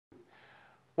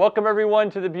Welcome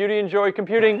everyone to the Beauty and Joy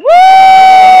Computing. Woo!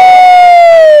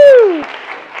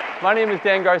 My name is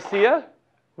Dan Garcia.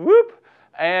 Whoop!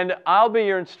 And I'll be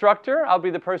your instructor. I'll be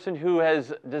the person who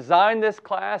has designed this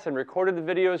class and recorded the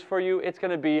videos for you. It's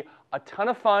going to be a ton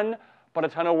of fun, but a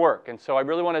ton of work. And so I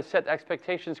really want to set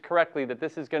expectations correctly that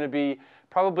this is going to be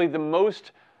probably the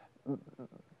most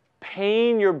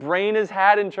pain your brain has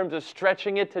had in terms of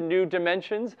stretching it to new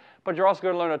dimensions, but you're also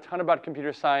going to learn a ton about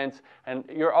computer science, and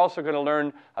you're also going to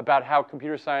learn about how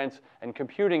computer science and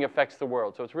computing affects the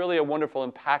world. So it's really a wonderful,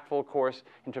 impactful course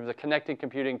in terms of connecting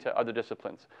computing to other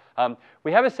disciplines.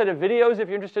 We have a set of videos, if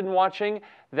you're interested in watching,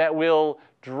 that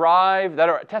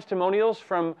are testimonials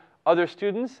from other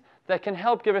students that can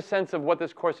help give a sense of what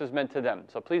this course has meant to them.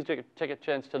 So please take a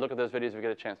chance to look at those videos if you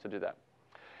get a chance to do that.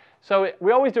 So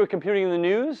we always do a Computing in the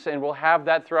News, and we'll have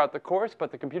that throughout the course.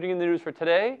 But the Computing in the News for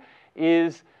today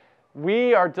is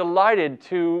we are delighted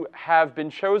to have been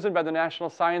chosen by the National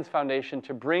Science Foundation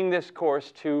to bring this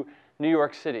course to New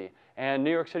York City. And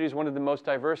New York City is one of the most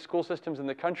diverse school systems in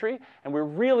the country, and we're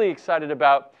really excited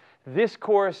about this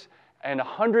course and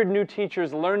 100 new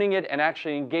teachers learning it and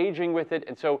actually engaging with it.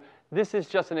 And so this is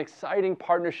just an exciting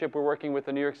partnership we're working with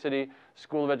the New York City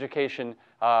School of Education,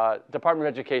 Department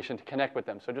of Education to connect with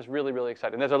them. So just really, really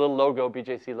exciting. And there's a little logo,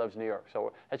 BJC Loves New York.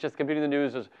 So that's just Computing in the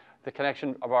News is the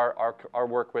connection of our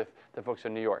work with the folks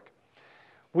in New York.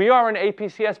 We are an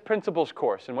APCS Principles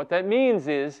course. And what that means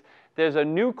is there's a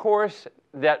new course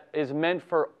that is meant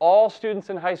for all students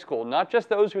in high school, not just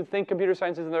those who think computer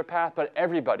science is in their path, but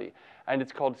everybody. And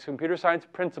it's called Computer Science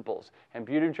Principles. And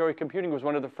Beauty and Joy Computing was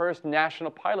one of the first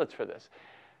national pilots for this.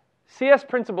 CS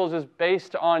Principles is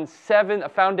based on a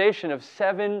foundation of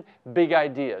 7 big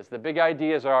ideas. The big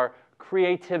ideas are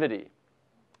creativity,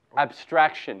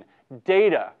 abstraction,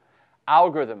 data,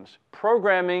 algorithms,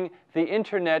 programming, the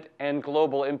internet, and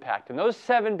global impact. And those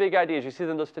 7 big ideas, you see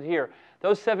them listed here,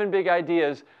 those 7 big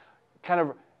ideas kind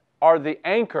of are the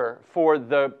anchor for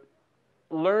the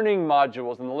learning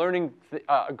modules and the learning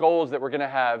goals that we're going to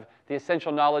have, the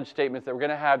essential knowledge statements that we're going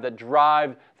to have that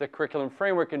drive the curriculum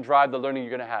framework and drive the learning you're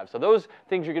going to have. So those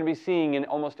things you're going to be seeing in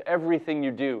almost everything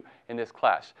you do in this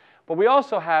class. But we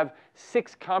also have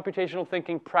 6 computational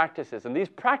thinking practices. And these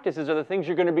practices are the things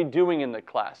you're going to be doing in the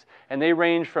class. And they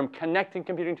range from connecting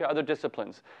computing to other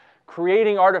disciplines,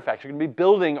 creating artifacts. You're going to be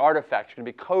building artifacts. You're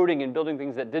going to be coding and building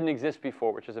things that didn't exist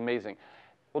before, which is amazing.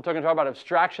 We're talking about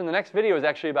abstraction. The next video is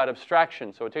actually about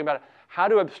abstraction. So we're talking about how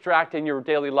to abstract in your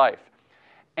daily life.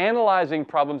 Analyzing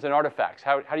problems and artifacts.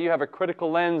 How do you have a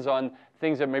critical lens on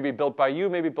things that may be built by you,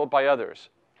 may be built by others?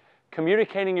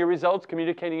 Communicating your results,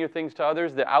 communicating your things to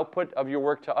others, the output of your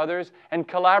work to others, and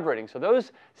collaborating. So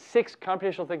those 6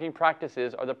 computational thinking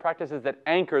practices are the practices that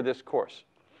anchor this course.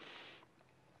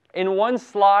 In one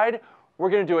slide, we're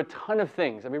going to do a ton of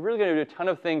things. I mean, we're really going to do a ton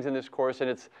of things in this course, and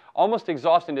it's almost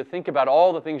exhausting to think about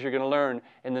all the things you're going to learn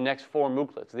in the next 4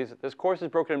 MOOClets. This course is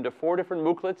broken into 4 different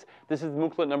MOOClets. This is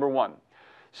MOOClet number 1.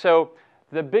 So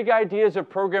the big ideas of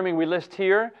programming we list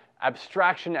here,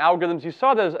 abstraction, algorithms, you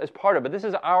saw those as part of it. This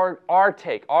is our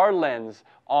take, our lens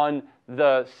on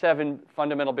the 7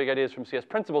 fundamental big ideas from CS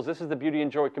Principles. This is the Beauty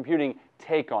and Joy Computing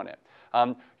take on it.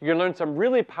 You're going to learn some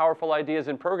really powerful ideas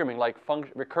in programming like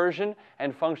recursion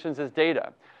and functions as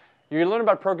data. You're going to learn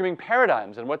about programming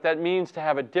paradigms and what that means to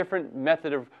have a different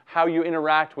method of how you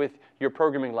interact with your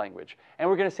programming language. And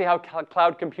we're going to see how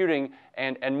cloud computing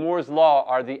and Moore's law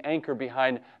are the anchor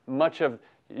behind much of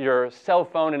your cell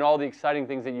phone and all the exciting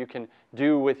things that you can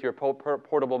do with your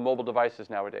portable mobile devices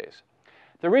nowadays.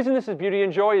 The reason this is Beauty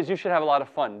and Joy is you should have a lot of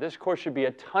fun. This course should be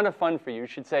a ton of fun for you. You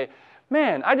should say,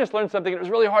 man, I just learned something and it was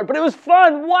really hard, but it was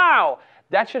fun, wow!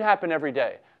 That should happen every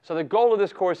day. So the goal of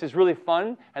this course is really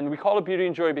fun, and we call it Beauty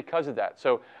and Joy because of that.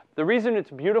 So the reason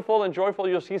it's beautiful and joyful,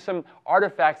 you'll see some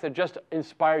artifacts that just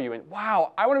inspire you. And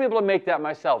wow, I want to be able to make that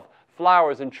myself.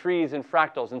 Flowers and trees and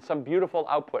fractals and some beautiful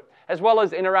output, as well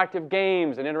as interactive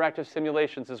games and interactive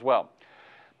simulations as well.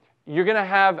 You're going to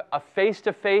have a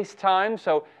face-to-face time,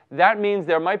 so that means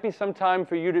there might be some time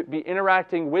for you to be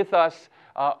interacting with us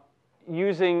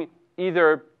using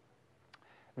either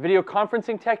video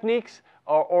conferencing techniques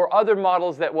or other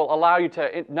models that will allow you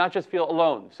to not just feel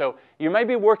alone. So you might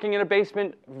be working in a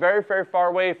basement very, very far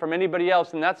away from anybody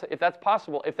else, and if that's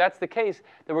possible, if that's the case,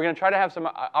 then we're going to try to have some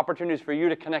opportunities for you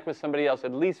to connect with somebody else,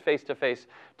 at least face-to-face,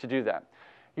 to do that.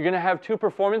 You're going to have 2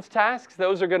 performance tasks.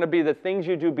 Those are going to be the things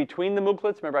you do between the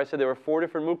MOOClets. Remember I said there were 4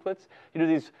 different MOOClets? You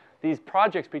do these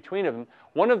projects between them.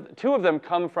 2 of them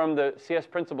come from the CS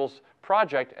Principles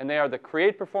project, and they are the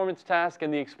Create Performance task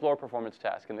and the Explore Performance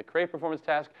task. In the Create Performance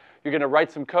task, you're going to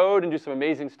write some code and do some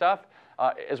amazing stuff,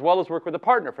 as well as work with a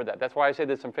partner for that. That's why I say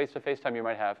there's some face-to-face time you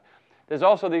might have. There's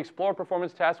also the Explore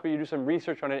Performance task where you do some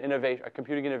research on a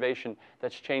computing innovation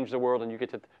that's changed the world, and you get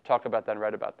to talk about that and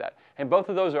write about that. And both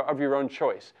of those are of your own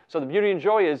choice. So the beauty and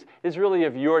joy is really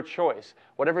of your choice.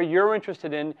 Whatever you're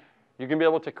interested in, you're going to be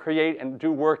able to create and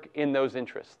do work in those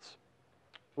interests.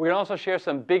 We're going to also share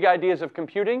some big ideas of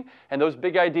computing, and those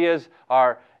big ideas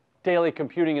are daily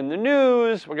computing in the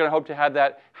news. We're going to hope to have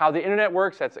that, how the internet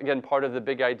works. That's, again, part of the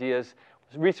big ideas.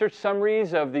 Research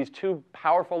summaries of these two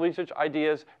powerful research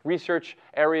ideas, research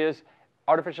areas,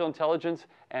 artificial intelligence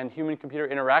and human-computer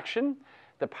interaction.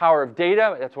 The power of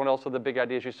data, that's one also of the big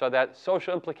ideas you saw that.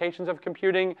 Social implications of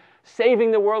computing. Saving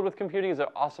the world with computing is an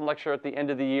awesome lecture at the end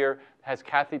of the year. Has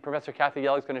Professor Kathy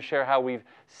Yellig is going to share how we've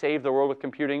saved the world with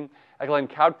computing. Again,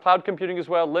 cloud computing as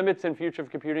well, limits and future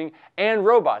of computing, and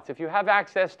robots. If you have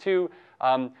access to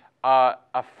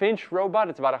a Finch robot,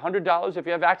 it's about $100. If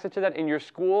you have access to that in your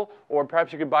school, or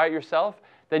perhaps you could buy it yourself,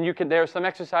 then there are some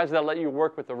exercises that let you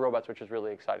work with the robots, which is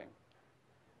really exciting.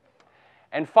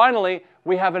 And finally,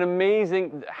 we have an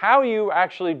amazing, how you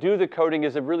actually do the coding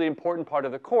is a really important part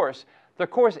of the course. The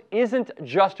course isn't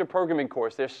just a programming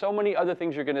course. There's so many other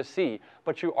things you're going to see,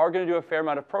 but you are going to do a fair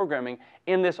amount of programming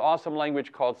in this awesome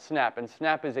language called Snap. And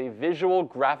Snap is a visual,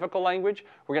 graphical language.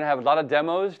 We're going to have a lot of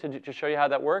demos to show you how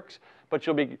that works. But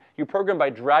you program by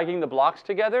dragging the blocks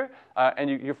together, and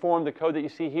you form the code that you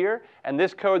see here. And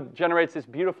this code generates this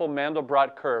beautiful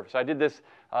Mandelbrot curve. So I did this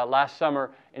last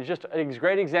summer. And it's just a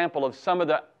great example of some of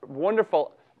the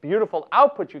wonderful, beautiful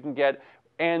output you can get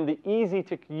and the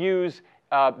easy-to-use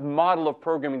model of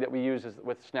programming that we use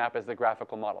with Snap as the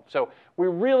graphical model. So we're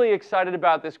really excited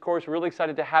about this course. We're really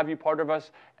excited to have you part of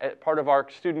our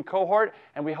student cohort,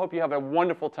 and we hope you have a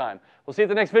wonderful time. We'll see you at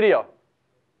the next video.